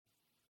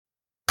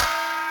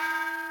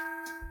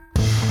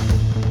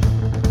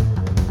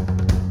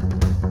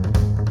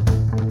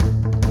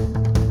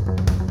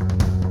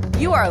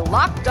You are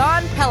Locked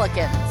On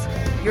Pelicans,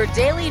 your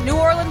daily New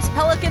Orleans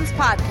Pelicans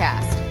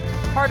podcast.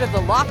 Part of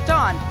the Locked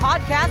On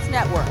Podcast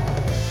Network,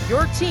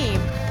 your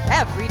team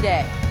every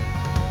day.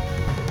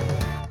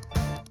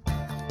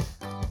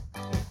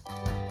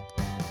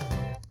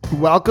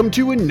 Welcome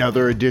to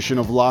another edition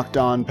of Locked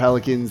On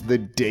Pelicans, the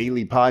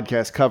daily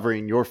podcast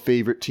covering your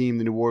favorite team,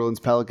 the New Orleans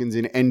Pelicans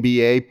in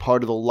NBA,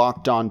 part of the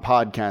Locked On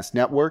Podcast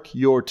Network,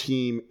 your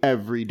team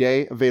every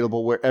day,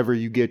 available wherever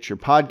you get your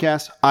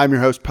podcasts. I'm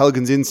your host,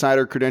 Pelicans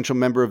Insider, credential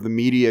member of the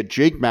media,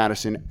 Jake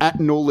Madison,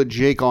 at NOLA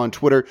Jake on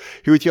Twitter,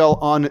 here with y'all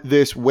on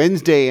this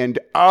Wednesday. And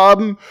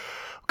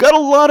got a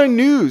lot of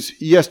news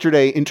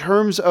yesterday in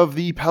terms of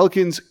the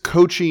Pelicans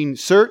coaching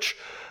search.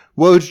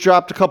 Woj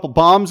dropped a couple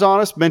bombs on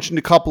us, mentioned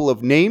a couple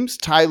of names.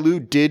 Ty Lue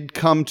did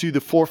come to the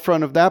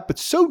forefront of that, but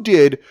so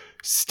did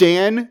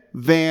Stan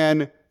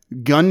Van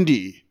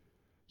Gundy.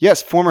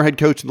 Yes, former head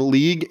coach of the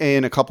league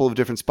in a couple of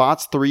different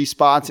spots, 3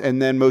 spots,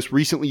 and then most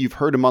recently you've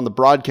heard him on the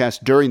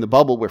broadcast during the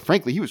bubble where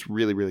frankly he was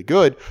really, really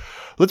good.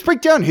 Let's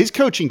break down his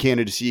coaching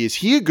candidacy. Is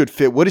he a good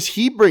fit? What does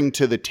he bring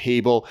to the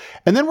table?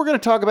 And then we're going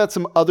to talk about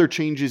some other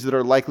changes that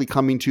are likely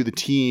coming to the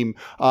team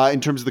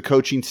in terms of the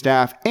coaching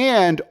staff,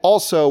 and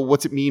also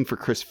what's it mean for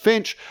Chris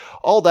Finch,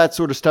 all that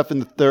sort of stuff in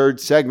the third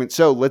segment.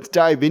 So let's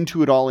dive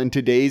into it all in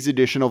today's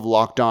edition of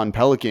Locked On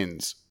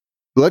Pelicans.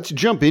 Let's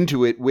jump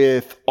into it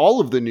with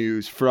all of the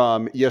news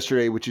from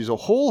yesterday, which is a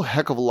whole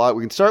heck of a lot.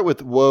 We can start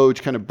with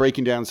Woj kind of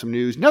breaking down some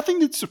news. Nothing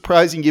that's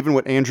surprising given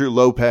what Andrew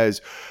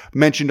Lopez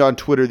mentioned on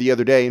Twitter the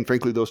other day, and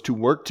frankly, those two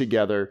work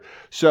together.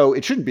 So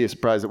it shouldn't be a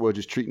surprise that Woj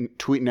is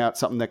tweeting out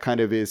something that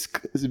kind of is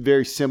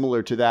very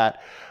similar to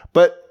that.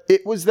 But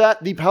it was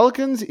that the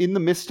Pelicans, in the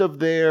midst of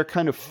their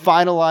kind of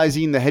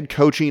finalizing the head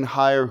coaching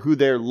hire, who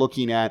they're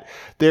looking at,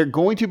 they're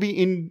going to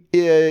be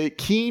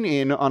keen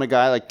in on a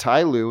guy like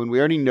Ty Lue, and we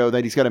already know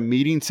that he's got a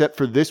meeting set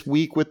for this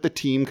week with the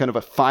team, kind of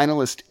a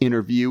finalist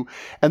interview.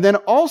 And then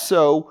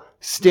also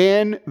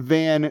Stan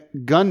Van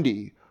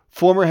Gundy,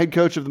 former head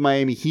coach of the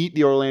Miami Heat,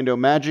 the Orlando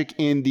Magic,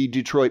 and the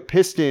Detroit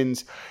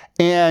Pistons,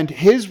 and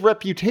his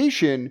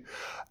reputation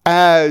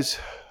as,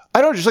 I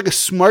don't know, just like a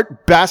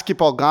smart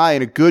basketball guy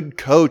and a good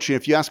coach. And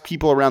if you ask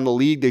people around the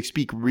league, they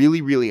speak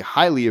really, really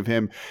highly of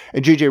him.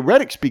 And JJ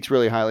Redick speaks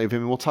really highly of him.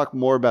 And we'll talk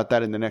more about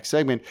that in the next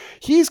segment.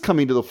 He's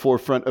coming to the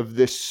forefront of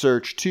this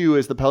search too,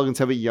 as the Pelicans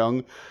have a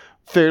young,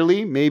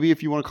 fairly, maybe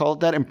if you want to call it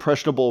that,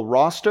 impressionable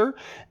roster.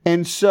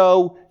 And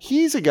so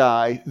he's a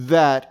guy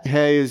that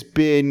has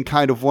been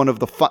kind of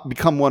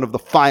become one of the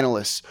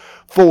finalists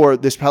for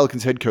this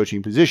Pelicans head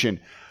coaching position.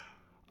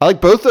 I like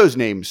both those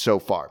names so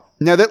far.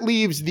 Now, that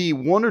leaves the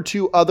 1 or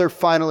 2 other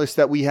finalists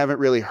that we haven't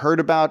really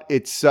heard about.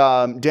 It's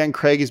Dan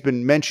Craig has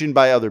been mentioned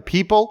by other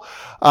people.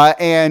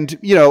 And,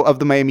 you know, of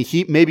the Miami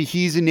Heat, maybe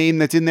he's a name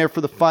that's in there for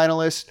the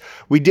finalists.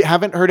 We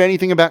haven't heard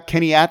anything about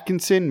Kenny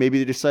Atkinson. Maybe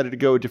they decided to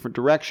go a different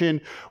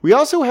direction. We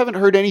also haven't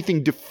heard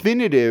anything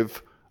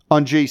definitive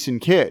on Jason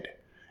Kidd.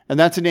 And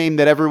that's a name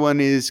that everyone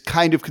is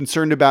kind of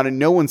concerned about, and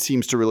no one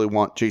seems to really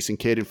want Jason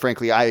Kidd. And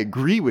frankly, I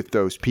agree with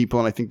those people,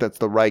 and I think that's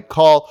the right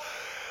call.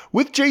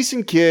 With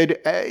Jason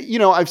Kidd,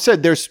 I've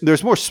said there's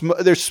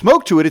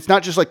smoke to it. It's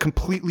not just like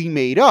completely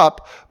made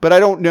up, but I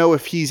don't know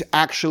if he's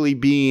actually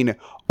being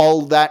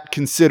all that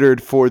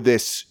considered for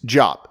this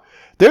job.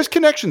 There's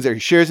connections there. He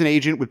shares an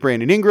agent with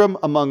Brandon Ingram,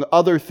 among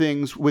other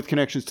things, with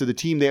connections to the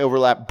team. They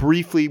overlap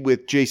briefly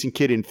with Jason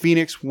Kidd in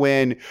Phoenix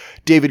when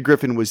David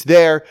Griffin was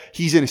there.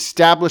 He's an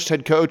established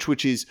head coach,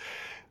 which is,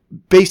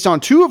 based on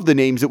 2 of the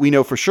names that we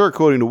know for sure,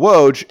 according to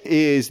Woj,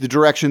 is the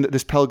direction that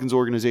this Pelicans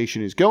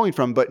organization is going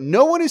from. But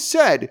no one has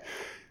said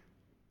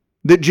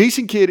that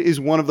Jason Kidd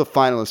is one of the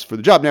finalists for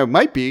the job. Now, it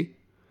might be,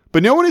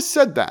 but no one has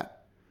said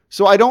that.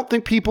 So I don't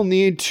think people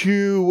need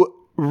to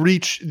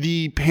reach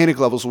the panic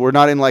levels. We're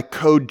not in like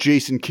code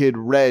Jason Kidd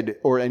red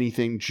or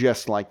anything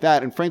just like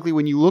that. And frankly,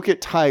 when you look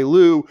at Ty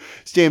Lue,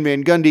 Stan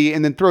Van Gundy,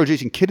 and then throw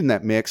Jason Kidd in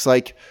that mix,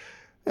 like,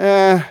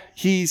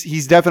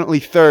 he's definitely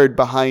third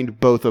behind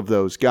both of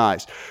those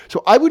guys.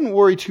 So I wouldn't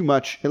worry too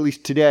much, at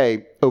least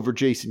today, over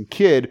Jason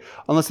Kidd,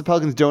 unless the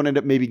Pelicans don't end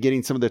up maybe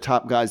getting some of the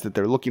top guys that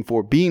they're looking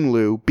for, being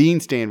Lue, being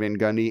Stan Van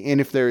Gundy,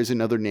 and if there is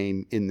another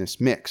name in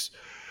this mix.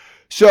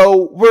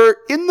 So we're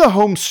in the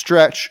home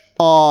stretch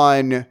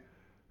on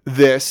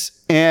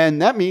this,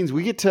 and that means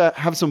we get to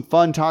have some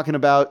fun talking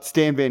about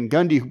Stan Van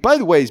Gundy, who, by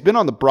the way, has been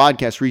on the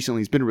broadcast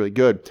recently. He's been really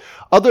good.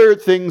 Other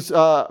things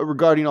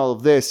regarding all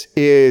of this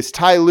is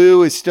Ty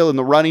Lue is still in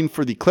the running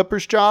for the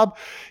Clippers job.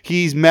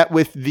 He's met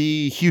with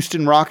the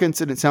Houston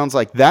Rockets, and it sounds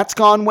like that's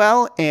gone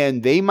well,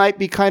 and they might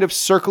be kind of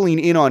circling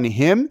in on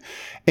him.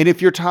 And if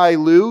you're Ty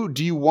Lue,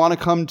 do you want to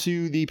come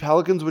to the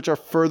Pelicans, which are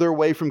further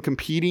away from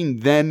competing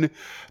than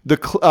the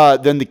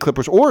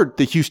Clippers or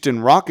the Houston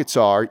Rockets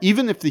are?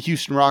 Even if the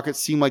Houston Rockets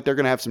seem like they're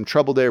going to have some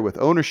trouble there with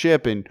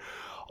ownership and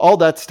all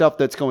that stuff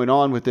that's going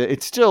on with it,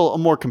 it's still a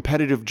more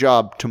competitive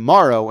job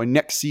tomorrow and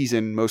next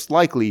season, most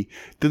likely,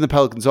 than the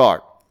Pelicans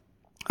are.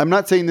 I'm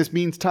not saying this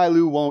means Ty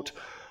Lue won't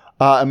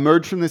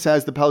emerged from this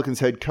as the Pelicans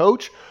head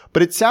coach,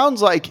 but it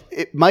sounds like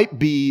it might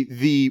be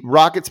the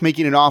Rockets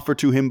making an offer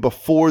to him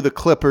before the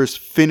Clippers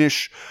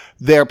finish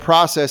their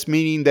process,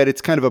 meaning that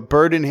it's kind of a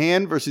bird in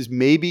hand versus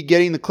maybe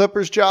getting the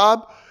Clippers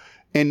job.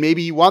 And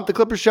maybe you want the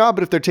Clippers job,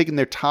 but if they're taking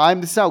their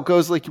time, this is how it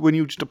goes like when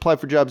you just apply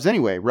for jobs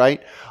anyway,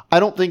 right? I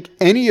don't think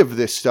any of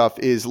this stuff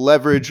is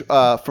leverage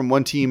from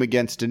one team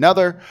against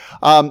another,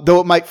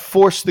 though it might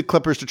force the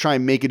Clippers to try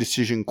and make a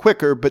decision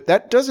quicker, but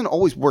that doesn't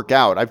always work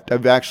out.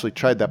 I've actually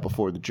tried that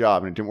before the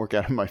job, and it didn't work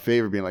out in my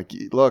favor, being like,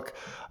 look,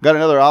 I got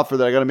another offer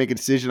that I got to make a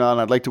decision on.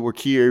 I'd like to work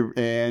here,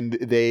 and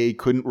they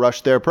couldn't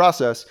rush their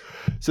process.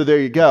 So there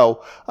you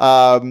go.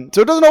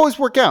 So it doesn't always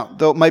work out,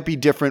 though it might be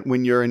different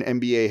when you're an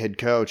NBA head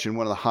coach and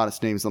one of the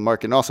hottest names on the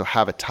market, and also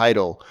have a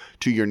title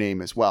to your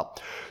name as well.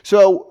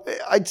 So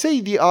I'd say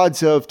the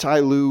odds of Ty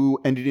Lue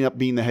ending up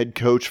being the head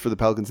coach for the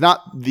Pelicans,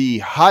 not the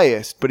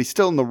highest, but he's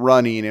still in the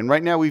running. And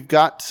right now we've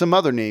got some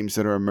other names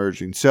that are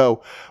emerging.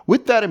 So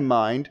with that in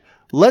mind,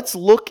 let's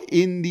look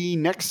in the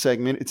next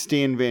segment at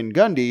Stan Van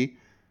Gundy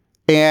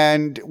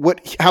and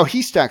how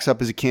he stacks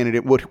up as a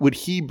candidate. What would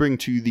he bring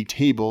to the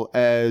table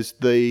as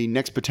the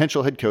next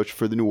potential head coach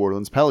for the New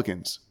Orleans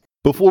Pelicans?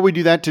 Before we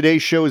do that,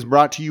 today's show is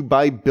brought to you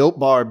by Built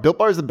Bar. Built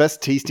Bar is the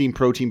best tasting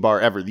protein bar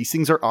ever. These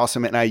things are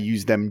awesome, and I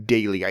use them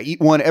daily. I eat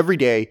one every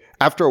day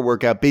after a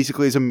workout,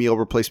 basically as a meal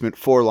replacement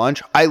for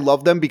lunch. I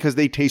love them because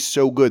they taste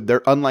so good.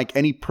 They're unlike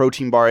any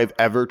protein bar I've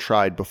ever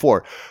tried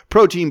before.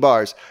 Protein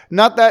bars,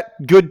 not that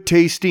good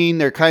tasting.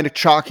 They're kind of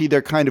chalky.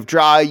 They're kind of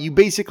dry. You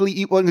basically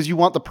eat one because you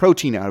want the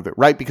protein out of it,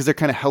 right? Because they're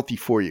kind of healthy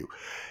for you.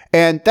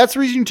 And that's the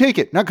reason you take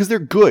it, not because they're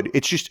good.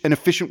 It's just an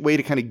efficient way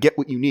to kind of get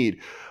what you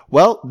need.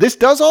 Well, this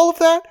does all of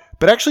that,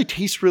 but actually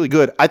tastes really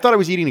good. I thought I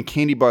was eating a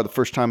candy bar the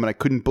first time, and I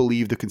couldn't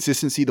believe the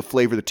consistency, the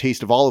flavor, the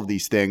taste of all of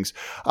these things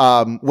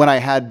when I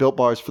had Built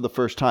Bars for the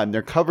first time.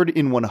 They're covered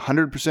in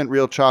 100%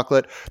 real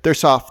chocolate. They're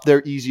soft.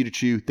 They're easy to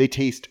chew. They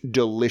taste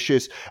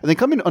delicious, and they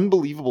come in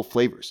unbelievable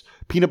flavors.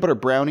 Peanut butter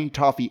brownie,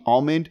 toffee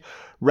almond,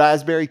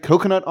 raspberry,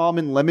 coconut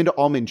almond, lemon to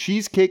almond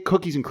cheesecake,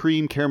 cookies and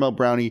cream, caramel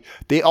brownie.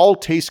 They all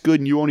taste good,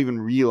 and you won't even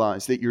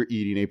realize that you're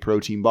eating a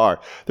protein bar.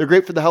 They're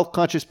great for the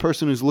health-conscious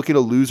person who's looking to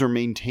lose or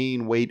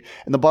maintain weight.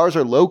 And the bars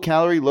are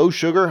low-calorie, low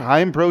sugar, high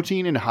in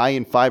protein, and high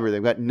in fiber.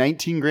 They've got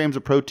 19 grams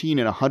of protein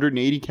and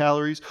 180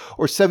 calories,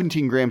 or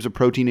 17 grams of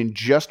protein and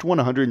just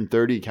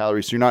 130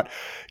 calories. So you're not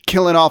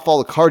killing off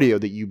all the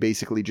cardio that you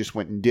basically just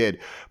went and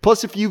did.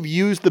 Plus, if you've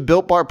used the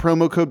Built Bar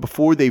promo code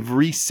before, they've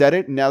reset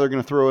it, and now they're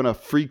going to throw in a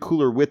free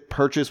cooler with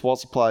purchase while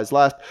supplies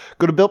last.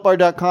 Go to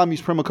BuiltBar.com,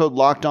 use promo code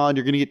LOCKEDON.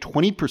 You're going to get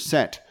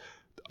 20%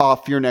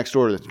 off your next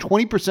order. That's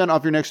 20%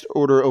 off your next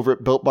order over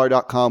at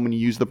BuiltBar.com when you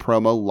use the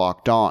promo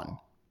LOCKEDON.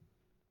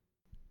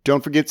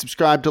 Don't forget,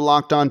 subscribe to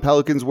Locked On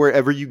Pelicans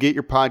wherever you get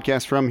your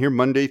podcast from, here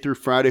Monday through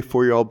Friday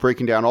for you all,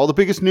 breaking down all the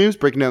biggest news,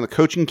 breaking down the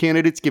coaching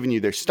candidates, giving you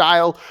their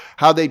style,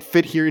 how they'd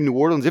fit here in New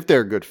Orleans, if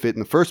they're a good fit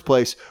in the first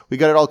place. We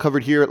got it all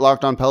covered here at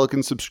Locked On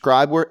Pelicans.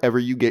 Subscribe wherever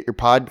you get your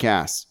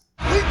podcasts.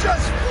 We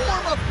just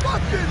form a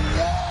fucking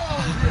wall.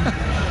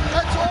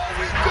 That's all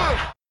we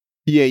do.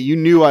 Yeah, you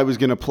knew I was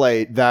going to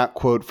play that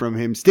quote from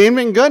him. Stan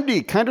Van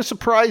Gundy, kind of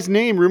surprise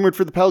name, rumored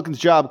for the Pelicans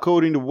job,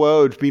 according to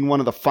Woj, being one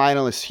of the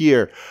finalists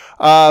here.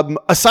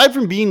 Aside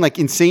from being like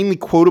insanely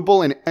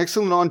quotable and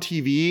excellent on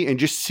TV and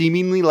just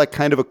seemingly like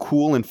kind of a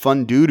cool and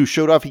fun dude who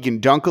showed off he can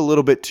dunk a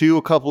little bit too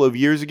a couple of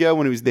years ago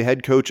when he was the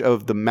head coach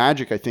of the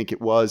Magic, I think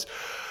it was.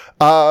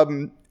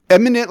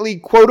 Eminently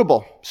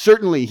quotable,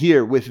 certainly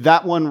here with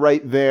that one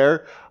right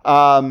there,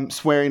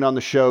 swearing on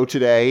the show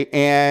today.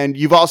 And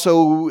you've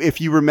also,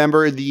 if you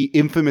remember, the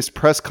infamous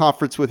press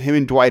conference with him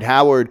and Dwight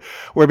Howard,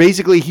 where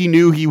basically he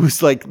knew he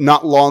was like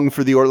not long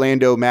for the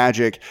Orlando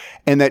Magic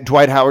and that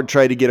Dwight Howard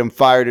tried to get him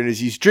fired. And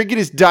as he's drinking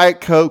his Diet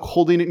Coke,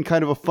 holding it in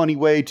kind of a funny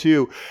way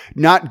too,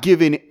 not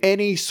giving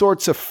any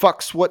sorts of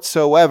fucks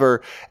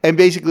whatsoever, and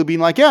basically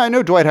being like, yeah, I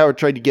know Dwight Howard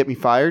tried to get me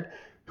fired.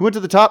 He went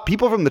to the top.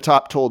 People from the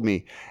top told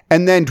me.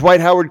 And then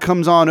Dwight Howard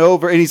comes on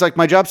over and he's like,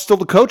 my job's still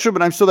to coach him,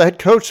 but I'm still the head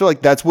coach. So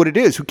like, that's what it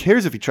is. Who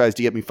cares if he tries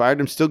to get me fired?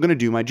 I'm still going to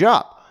do my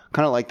job.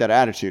 Kind of like that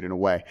attitude in a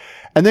way.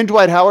 And then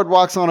Dwight Howard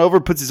walks on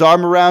over, puts his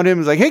arm around him.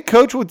 He's like, hey,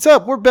 coach, what's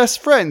up? We're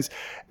best friends.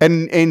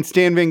 And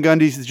Stan Van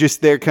Gundy's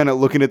just there kind of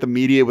looking at the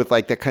media with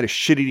like that kind of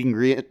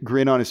shit-eating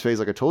grin on his face.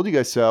 Like, I told you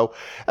guys so.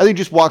 And then he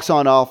just walks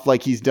on off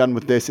like he's done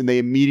with this. And they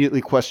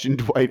immediately question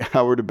Dwight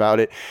Howard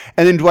about it.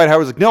 And then Dwight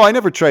Howard's like, no, I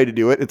never tried to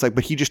do it. It's like,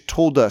 but he just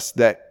told us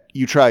that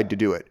you tried to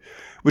do it.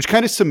 Which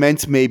kind of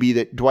cements maybe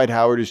that Dwight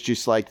Howard is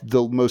just like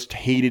the most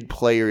hated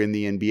player in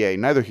the NBA.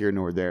 Neither here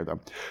nor there, though.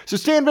 So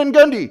Stan Van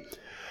Gundy,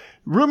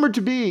 rumored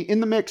to be in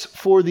the mix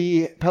for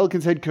the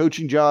Pelicans head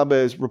coaching job,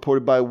 as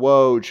reported by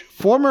Woj.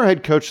 Former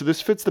head coach, so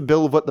this fits the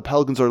bill of what the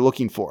Pelicans are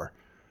looking for.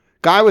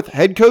 Guy with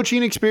head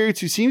coaching experience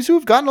who seems to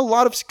have gotten a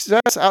lot of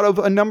success out of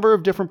a number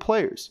of different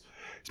players.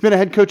 He's been a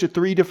head coach at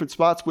 3 different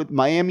spots with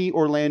Miami,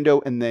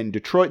 Orlando, and then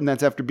Detroit, and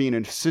that's after being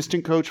an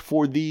assistant coach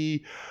for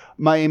the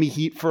Miami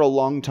Heat for a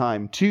long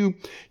time, too.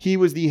 He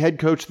was the head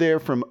coach there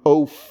from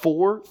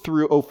 2004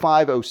 through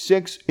 2005,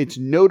 2006. It's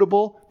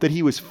notable that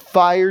he was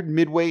fired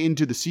midway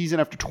into the season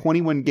after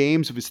 21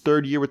 games of his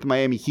third year with the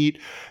Miami Heat.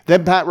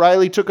 Then Pat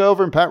Riley took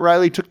over, and Pat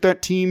Riley took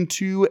that team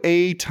to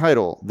a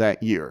title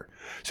that year.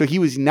 So he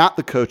was not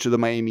the coach of the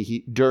Miami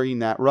Heat during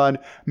that run.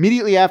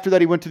 Immediately after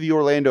that, he went to the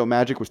Orlando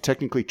Magic, was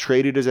technically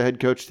traded as a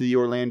head coach to the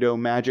Orlando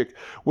Magic,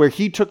 where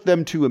he took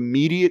them to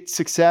immediate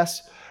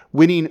success,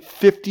 winning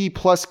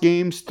 50-plus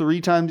games 3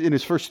 times in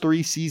his first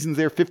 3 seasons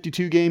there,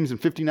 52 games and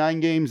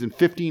 59 games and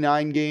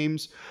 59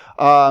 games.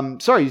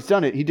 He's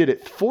done it. He did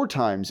it 4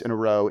 times in a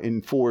row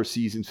in 4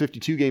 seasons,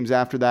 52 games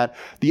after that.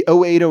 The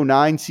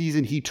 2008-09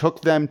 season, he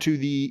took them to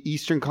the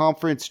Eastern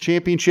Conference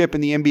Championship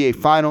and the NBA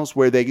Finals,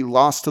 where they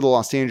lost to the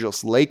Los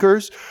Angeles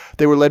Lakers.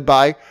 They were led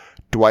by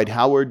Dwight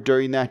Howard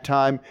during that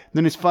time.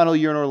 Then his final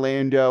year in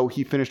Orlando,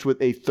 he finished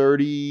with a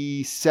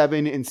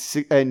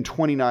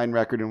 37-29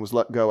 record and was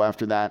let go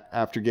after that,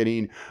 after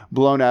getting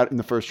blown out in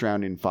the first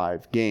round in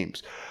 5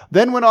 games.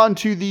 Then went on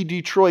to the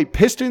Detroit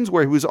Pistons,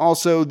 where he was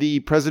also the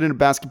president of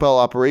basketball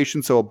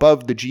operations, so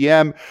above the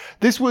GM.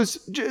 This was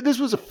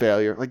a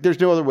failure. Like,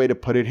 there's no other way to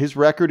put it. His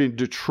record in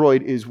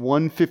Detroit is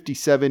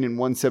 157 and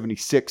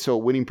 176, so a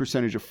winning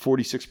percentage of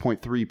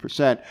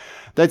 46.3%.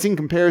 That's in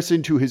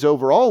comparison to his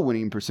overall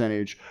winning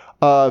percentage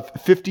of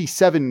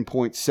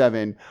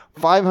 57.7,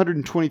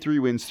 523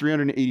 wins,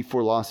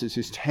 384 losses.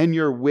 His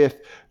tenure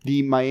with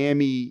the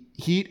Miami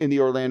Heat and the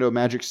Orlando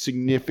Magic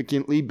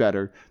significantly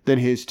better than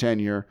his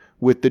tenure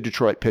with the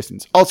Detroit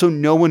Pistons. Also,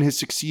 no one has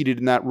succeeded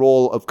in that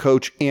role of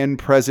coach and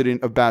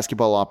president of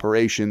basketball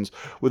operations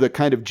with a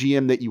kind of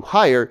GM that you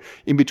hire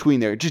in between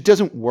there. It just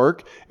doesn't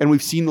work, and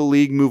we've seen the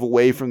league move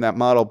away from that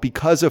model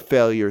because of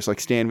failures like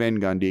Stan Van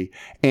Gundy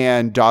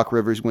and Doc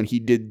Rivers when he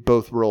did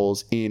both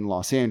roles in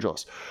Los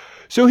Angeles.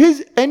 So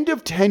his end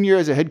of tenure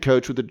as a head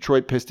coach with the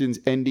Detroit Pistons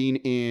ending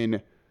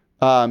in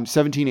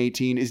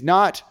 17-18 is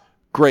not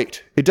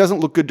great. It doesn't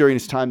look good during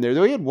his time there,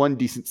 though he had 1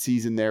 decent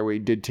season there where he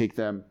did take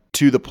them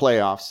to the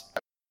playoffs.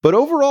 But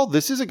overall,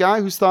 this is a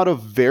guy who's thought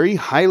of very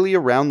highly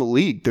around the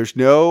league. There's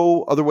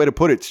no other way to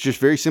put it. It's just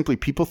very simply,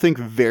 people think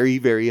very,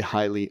 very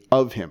highly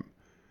of him.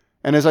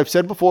 And as I've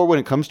said before, when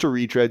it comes to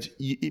retreads,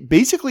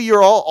 basically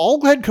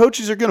all head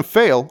coaches are going to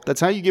fail. That's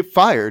how you get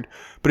fired.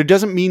 But it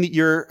doesn't mean that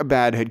you're a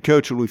bad head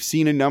coach. And we've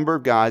seen a number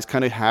of guys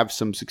kind of have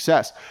some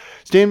success.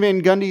 Stan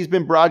Van Gundy has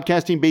been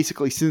broadcasting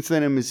basically since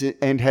then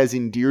and has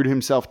endeared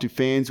himself to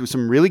fans with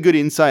some really good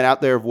insight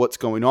out there of what's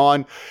going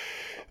on.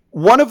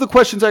 One of the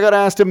questions I got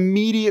asked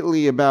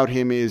immediately about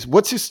him is,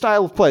 what's his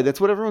style of play? That's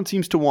what everyone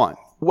seems to want.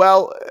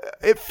 Well,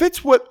 it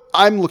fits what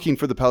I'm looking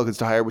for the Pelicans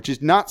to hire, which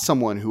is not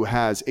someone who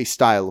has a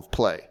style of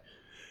play.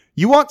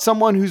 You want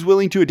someone who's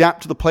willing to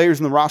adapt to the players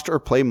in the roster or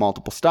play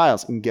multiple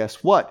styles. And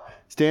guess what?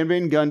 Stan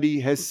Van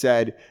Gundy has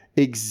said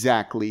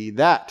exactly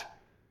that.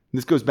 And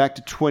this goes back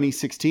to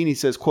 2016. He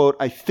says, quote,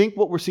 "I think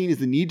what we're seeing is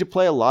the need to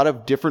play a lot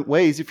of different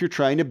ways if you're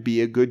trying to be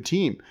a good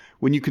team.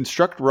 When you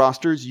construct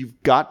rosters,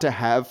 you've got to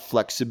have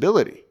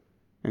flexibility."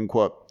 End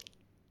quote.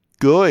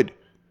 Good.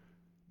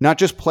 Not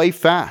just play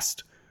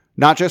fast.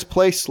 Not just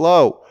play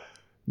slow.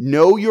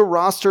 Know your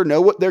roster, know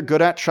what they're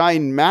good at, try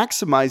and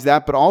maximize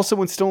that, but also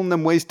instill in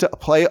them ways to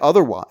play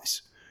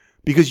otherwise.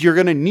 Because you're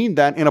going to need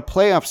that in a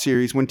playoff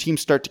series when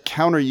teams start to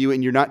counter you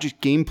and you're not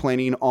just game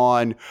planning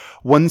on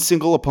one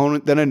single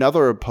opponent, then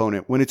another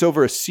opponent. When it's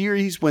over a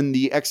series, when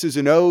the X's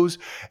and O's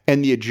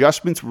and the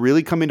adjustments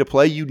really come into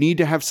play, you need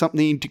to have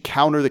something to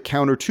counter the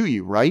counter to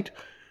you, right?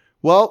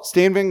 Well,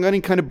 Stan Van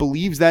Gundy kind of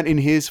believes that in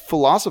his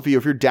philosophy.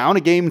 If you're down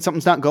a game and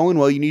something's not going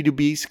well, you need to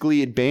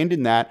basically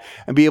abandon that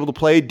and be able to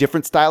play a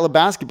different style of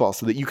basketball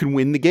so that you can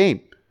win the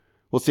game.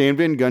 Well, Stan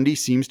Van Gundy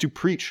seems to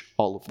preach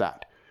all of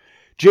that.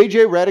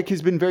 JJ Redick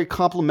has been very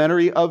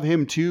complimentary of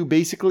him too,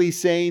 basically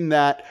saying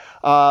that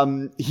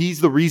he's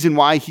the reason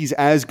why he's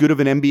as good of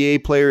an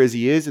NBA player as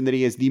he is and that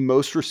he has the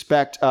most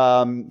respect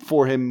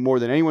for him more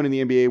than anyone in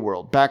the NBA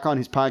world. Back on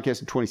his podcast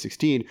in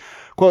 2016,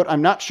 quote,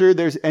 "I'm not sure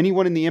there's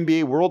anyone in the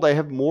NBA world I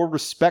have more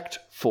respect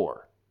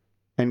for,"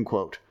 end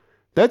quote.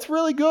 That's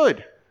really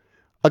good.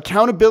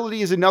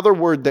 Accountability is another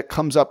word that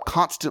comes up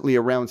constantly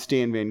around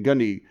Stan Van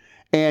Gundy.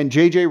 And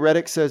JJ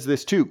Redick says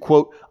this too,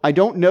 quote, "I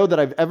don't know that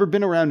I've ever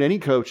been around any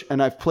coach,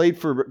 and I've played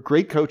for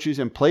great coaches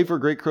and play for a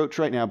great coach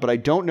right now, but I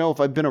don't know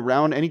if I've been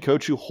around any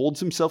coach who holds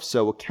himself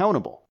so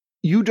accountable."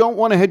 You don't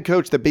want a head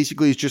coach that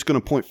basically is just going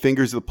to point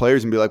fingers at the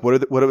players and be like, what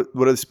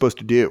are they supposed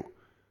to do?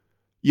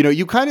 You know,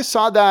 you kind of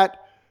saw that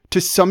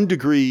to some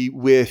degree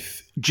with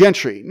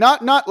Gentry,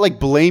 not like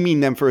blaming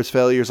them for his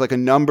failures like a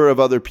number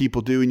of other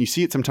people do. And you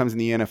see it sometimes in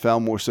the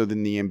NFL more so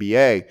than the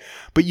NBA,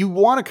 but you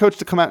want a coach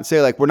to come out and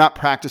say like, we're not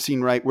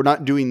practicing right. We're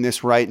not doing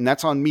this right. And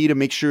that's on me to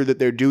make sure that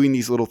they're doing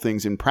these little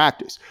things in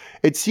practice.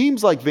 It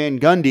seems like Van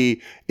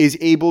Gundy is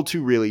able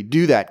to really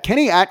do that.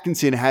 Kenny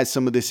Atkinson has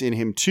some of this in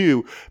him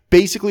too.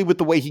 Basically with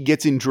the way he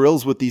gets in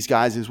drills with these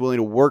guys, is willing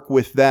to work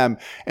with them.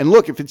 And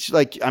look, if it's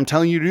like, I'm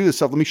telling you to do this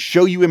stuff, let me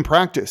show you in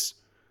practice.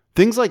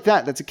 Things like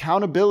that. That's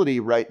accountability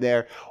right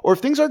there. Or if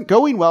things aren't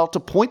going well, to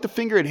point the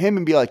finger at him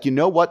and be like, you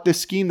know what?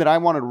 This scheme that I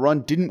wanted to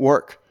run didn't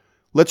work.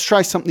 Let's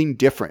try something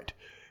different.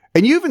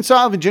 And you even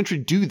saw Alvin Gentry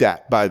do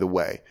that, by the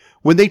way,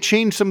 when they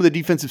changed some of the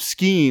defensive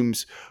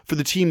schemes for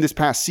the team this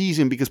past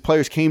season because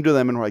players came to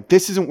them and were like,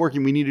 this isn't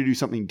working. We need to do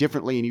something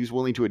differently. And he was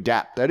willing to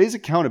adapt. That is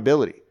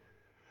accountability.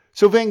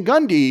 So Van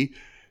Gundy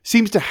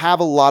seems to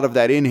have a lot of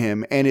that in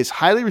him and is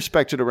highly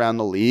respected around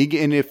the league.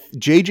 And if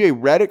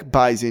JJ Redick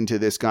buys into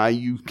this guy,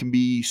 you can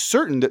be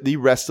certain that the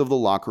rest of the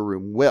locker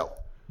room will.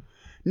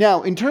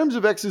 Now, in terms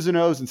of X's and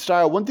O's and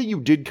style, one thing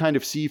you did kind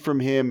of see from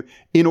him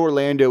in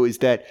Orlando is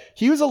that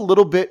he was a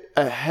little bit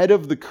ahead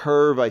of the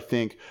curve, I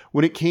think,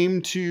 when it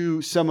came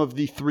to some of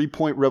the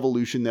three-point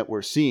revolution that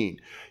we're seeing.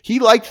 He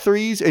liked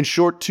threes and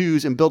short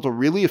twos and built a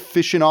really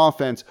efficient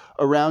offense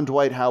around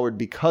Dwight Howard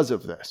because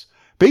of this.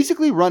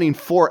 Basically running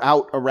 4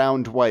 out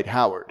around Dwight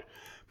Howard.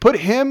 Put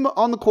him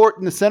on the court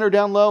in the center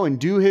down low and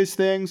do his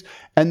things,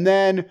 and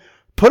then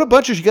put a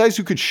bunch of guys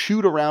who could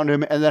shoot around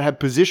him and that have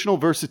positional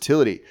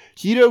versatility.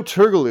 Hedo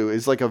Turkoglu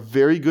is like a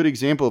very good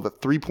example of a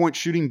three-point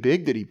shooting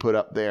big that he put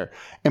up there,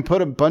 and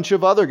put a bunch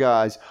of other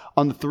guys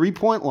on the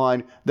three-point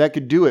line that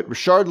could do it.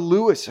 Rashard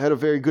Lewis had a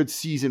very good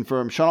season for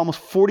him. Shot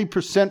almost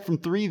 40% from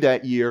three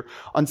that year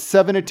on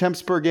 7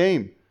 attempts per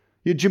game.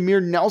 You had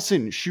Jameer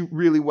Nelson shoot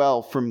really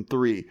well from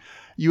three.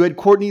 You had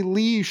Courtney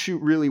Lee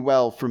shoot really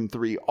well from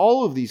three.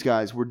 All of these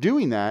guys were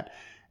doing that,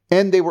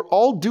 and they were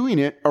all doing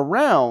it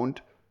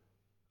around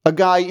a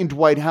guy in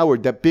Dwight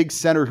Howard, that big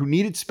center who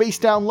needed space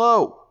down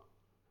low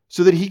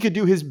so that he could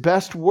do his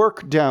best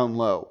work down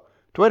low.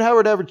 Dwight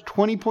Howard averaged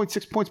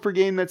 20.6 points per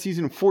game that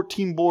season and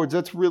 14 boards.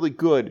 That's really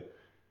good.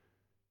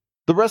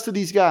 The rest of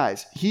these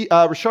guys,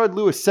 Rashard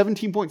Lewis,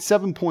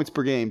 17.7 points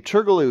per game.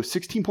 Turkoglu,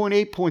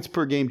 16.8 points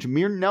per game.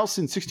 Jameer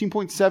Nelson,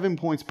 16.7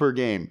 points per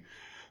game.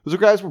 Those are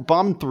guys who were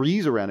bombing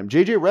threes around him.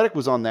 JJ Redick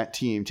was on that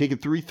team, taking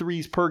 3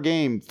 threes per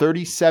game,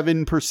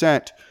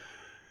 37%.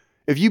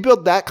 If you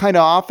build that kind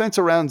of offense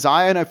around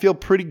Zion, I feel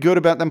pretty good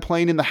about them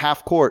playing in the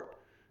half court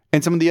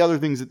and some of the other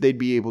things that they'd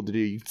be able to do.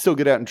 You can still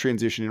get out in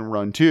transition and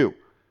run too.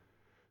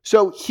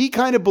 So he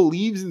kind of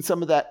believes in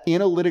some of that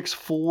analytics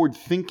forward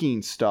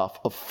thinking stuff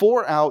of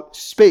 4 out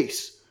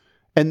space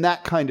and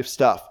that kind of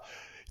stuff.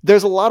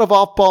 There's a lot of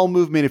off-ball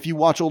movement if you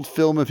watch old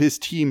film of his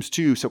teams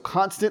too. So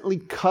constantly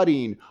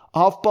cutting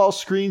off-ball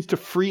screens to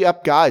free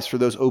up guys for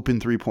those open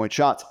three-point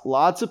shots.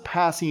 Lots of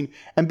passing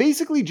and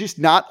basically just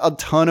not a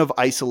ton of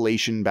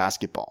isolation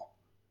basketball.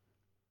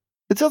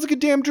 It sounds like a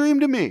damn dream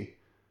to me.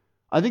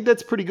 I think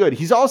that's pretty good.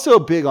 He's also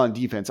big on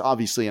defense,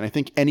 obviously, and I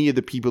think any of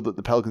the people that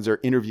the Pelicans are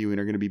interviewing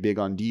are going to be big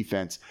on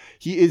defense.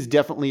 He is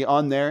definitely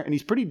on there, and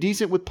he's pretty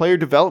decent with player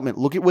development.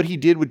 Look at what he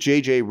did with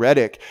JJ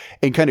Redick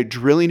and kind of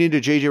drilling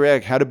into JJ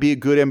Redick how to be a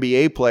good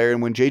NBA player,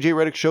 and when JJ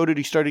Redick showed it,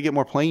 he started to get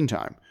more playing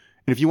time.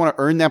 And if you want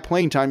to earn that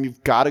playing time,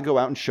 you've got to go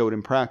out and show it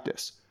in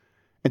practice.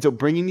 And so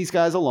bringing these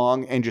guys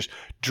along and just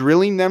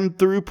drilling them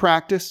through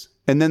practice,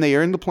 and then they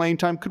earn the playing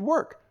time could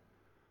work.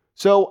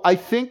 So I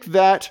think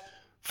that,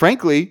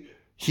 frankly,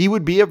 he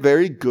would be a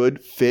very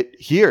good fit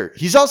here.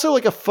 He's also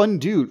like a fun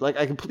dude. Like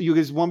you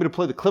guys want me to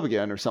play the clip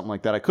again or something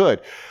like that? I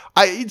could.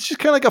 It's just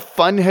kind of like a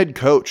fun head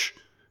coach.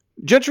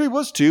 Gentry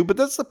was too, but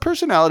that's the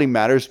personality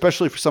matters,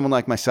 especially for someone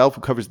like myself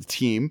who covers the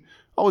team.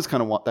 Always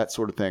kind of want that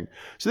sort of thing.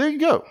 So there you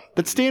go.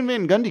 That's Stan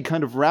Van Gundy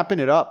kind of wrapping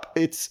it up.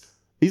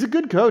 He's a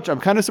good coach. I'm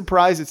kind of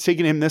surprised it's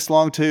taken him this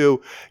long to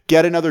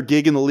get another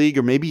gig in the league,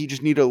 or maybe he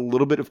just needed a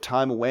little bit of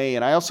time away.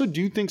 And I also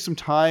do think some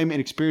time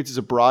and experience as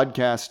a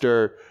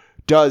broadcaster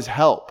does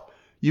help.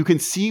 You can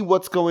see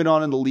what's going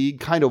on in the league,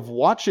 kind of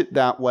watch it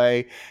that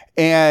way,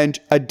 and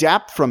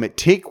adapt from it.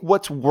 Take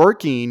what's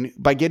working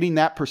by getting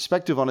that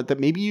perspective on it that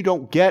maybe you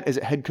don't get as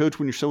a head coach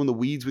when you're so in the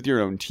weeds with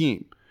your own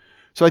team.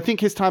 So I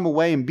think his time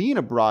away and being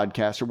a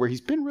broadcaster, where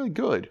he's been really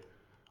good,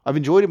 I've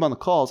enjoyed him on the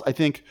calls, I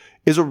think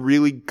is a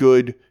really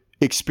good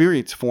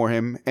experience for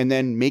him, and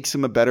then makes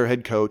him a better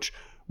head coach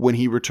when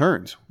he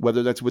returns,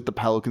 whether that's with the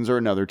Pelicans or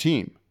another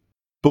team.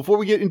 Before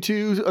we get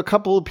into a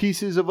couple of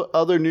pieces of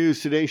other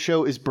news, today's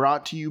show is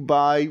brought to you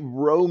by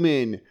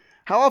Roman.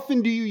 How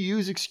often do you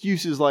use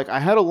excuses like, I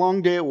had a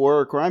long day at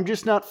work, or I'm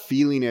just not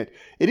feeling it?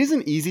 It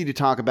isn't easy to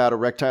talk about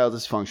erectile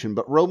dysfunction,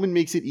 but Roman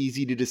makes it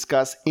easy to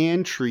discuss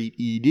and treat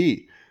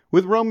ED.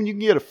 With Roman, you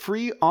can get a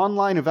free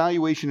online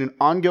evaluation and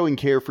ongoing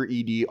care for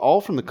ED, all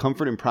from the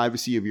comfort and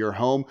privacy of your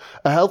home.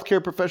 A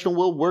healthcare professional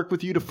will work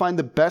with you to find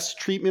the best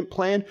treatment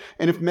plan,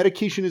 and if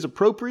medication is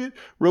appropriate,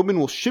 Roman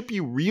will ship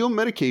you real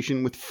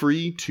medication with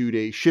free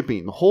 2-day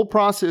shipping. The whole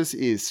process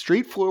is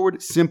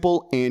straightforward,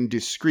 simple, and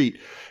discreet.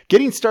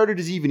 Getting started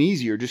is even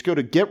easier. Just go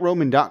to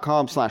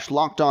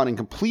GetRoman.com/lockedon and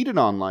complete an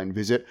online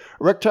visit.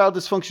 Erectile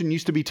dysfunction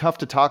used to be tough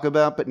to talk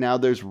about, but now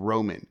there's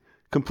Roman.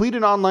 Complete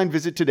an online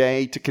visit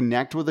today to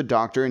connect with a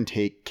doctor and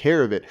take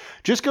care of it.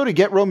 Just go to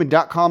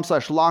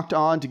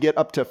GetRoman.com/lockedon to get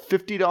up to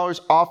 $50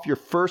 off your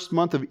first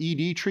month of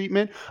ED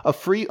treatment, a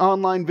free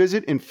online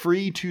visit, and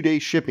free 2-day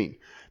shipping.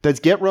 That's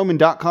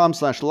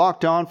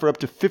GetRoman.com/lockedon for up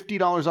to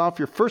 $50 off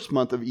your first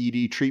month of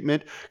ED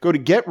treatment. Go to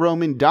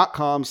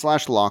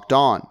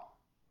GetRoman.com/lockedon.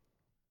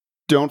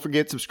 Don't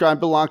forget, subscribe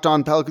to Locked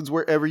On Pelicans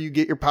wherever you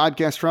get your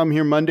podcast from,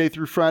 here Monday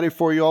through Friday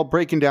for you all,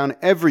 breaking down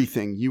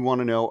everything you want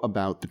to know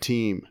about the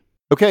team.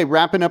 Okay,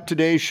 wrapping up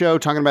today's show,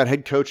 talking about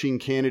head coaching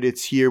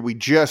candidates here. We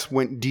just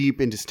went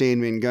deep into Stan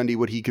Van Gundy,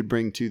 what he could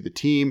bring to the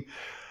team.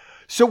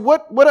 So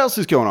what else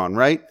is going on,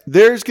 right?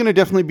 There's going to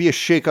definitely be a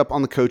shakeup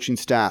on the coaching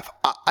staff.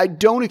 I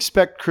don't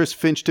expect Chris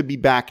Finch to be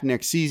back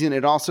next season.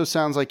 It also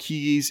sounds like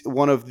he's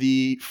one of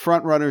the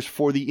front runners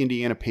for the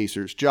Indiana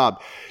Pacers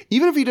job.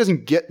 Even if he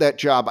doesn't get that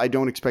job, I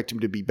don't expect him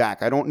to be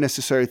back. I don't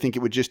necessarily think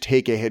it would just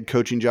take a head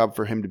coaching job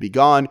for him to be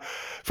gone.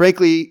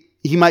 Frankly,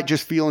 he might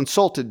just feel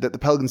insulted that the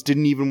Pelicans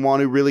didn't even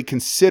want to really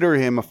consider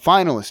him a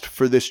finalist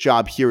for this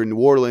job here in New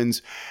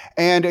Orleans.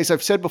 And as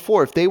I've said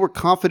before, if they were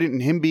confident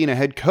in him being a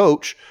head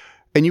coach,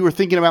 and you were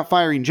thinking about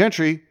firing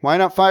Gentry, why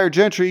not fire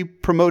Gentry,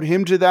 promote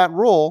him to that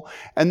role,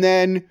 and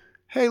then,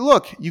 hey,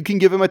 look, you can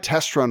give him a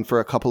test run for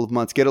a couple of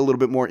months, get a little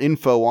bit more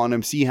info on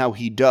him, see how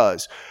he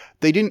does.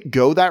 They didn't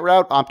go that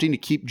route, opting to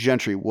keep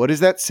Gentry. What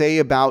does that say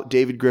about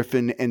David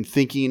Griffin and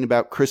thinking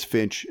about Chris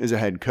Finch as a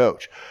head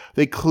coach?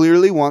 They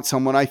clearly want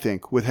someone, I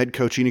think, with head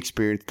coaching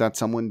experience, that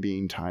someone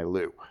being Ty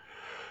Lue.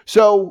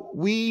 So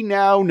we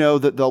now know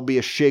that there'll be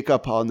a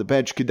shakeup on the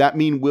bench. Could that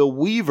mean Will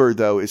Weaver,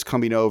 though, is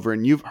coming over?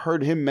 And you've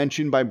heard him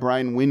mentioned by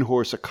Brian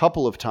Windhorst a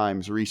couple of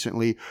times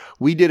recently.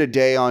 We did a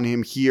day on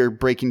him here,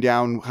 breaking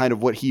down kind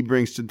of what he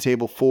brings to the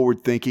table,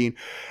 forward thinking.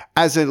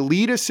 As a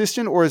lead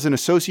assistant or as an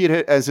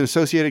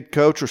associated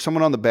coach or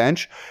someone on the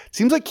bench, it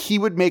seems like he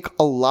would make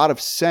a lot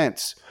of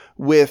sense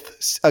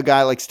with a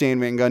guy like Stan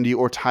Van Gundy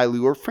or Ty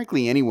Lue, or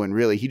frankly anyone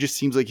really. He just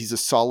seems like he's a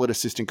solid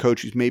assistant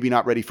coach who's maybe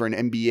not ready for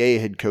an NBA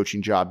head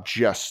coaching job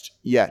just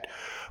yet.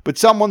 But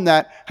someone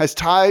that has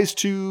ties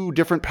to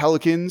different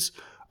Pelicans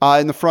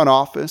in the front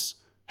office,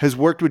 has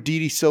worked with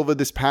Didi Silva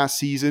this past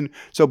season.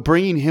 So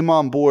bringing him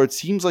on board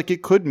seems like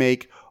it could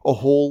make a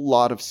whole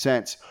lot of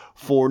sense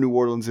for New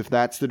Orleans if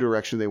that's the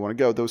direction they want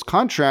to go. Those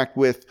contract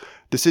with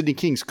the Sydney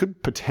Kings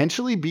could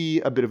potentially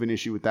be a bit of an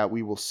issue with that.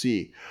 We will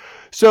see.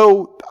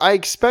 So I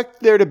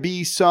expect there to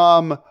be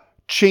some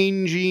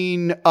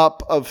changing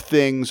up of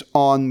things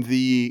on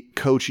the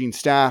coaching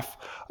staff.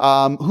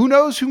 Who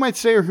knows who might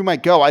stay or who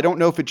might go? I don't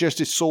know if it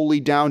just is solely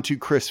down to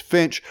Chris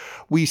Finch.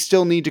 We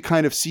still need to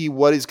kind of see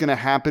what is going to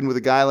happen with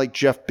a guy like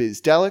Jeff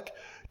Bzdelik.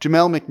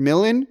 Jamel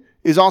McMillan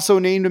is also a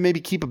name to maybe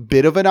keep a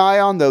bit of an eye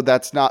on, though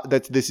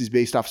this is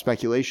based off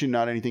speculation,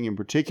 not anything in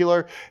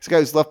particular. This guy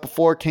who's left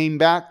before came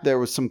back. There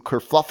was some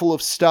kerfluffle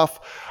of stuff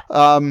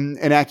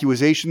and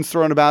accusations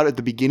thrown about at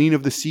the beginning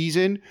of the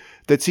season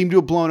that seemed to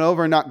have blown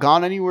over and not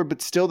gone anywhere,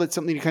 but still that's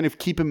something to kind of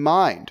keep in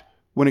mind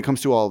when it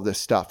comes to all of this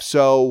stuff.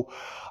 So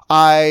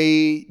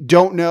I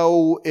don't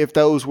know if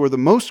those were the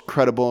most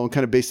credible,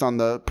 kind of based on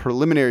the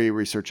preliminary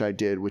research I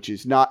did, which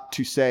is not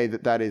to say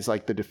that that is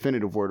like the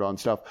definitive word on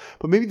stuff,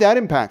 but maybe that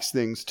impacts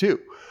things too.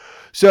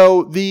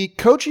 So the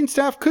coaching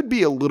staff could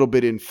be a little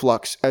bit in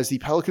flux as the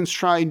Pelicans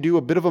try and do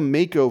a bit of a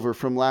makeover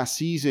from last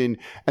season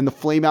and the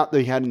flame out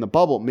they had in the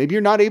bubble. Maybe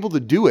you're not able to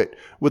do it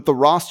with the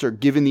roster,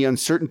 given the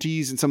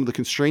uncertainties and some of the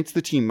constraints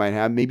the team might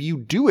have. Maybe you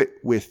do it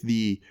with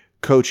the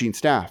coaching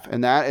staff.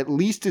 And that at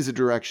least is a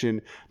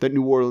direction that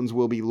New Orleans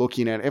will be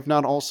looking at, if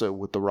not also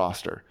with the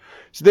roster.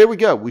 So there we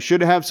go. We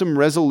should have some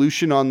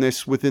resolution on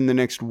this within the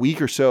next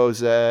week or so as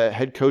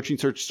head coaching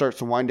search starts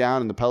to wind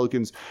down and the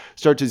Pelicans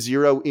start to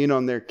zero in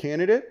on their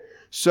candidate.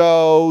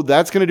 So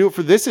that's going to do it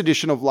for this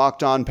edition of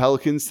Locked On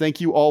Pelicans. Thank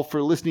you all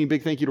for listening.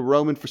 Big thank you to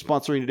Roman for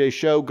sponsoring today's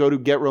show. Go to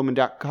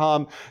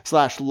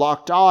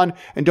GetRoman.com/LockedOn.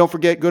 And don't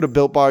forget, go to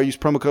Built Bar. Use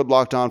promo code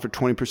Locked On for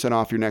 20%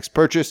 off your next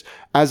purchase.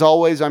 As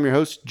always, I'm your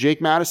host,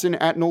 Jake Madison,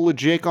 at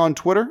NOLAJake on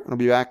Twitter. I'll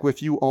be back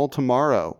with you all tomorrow.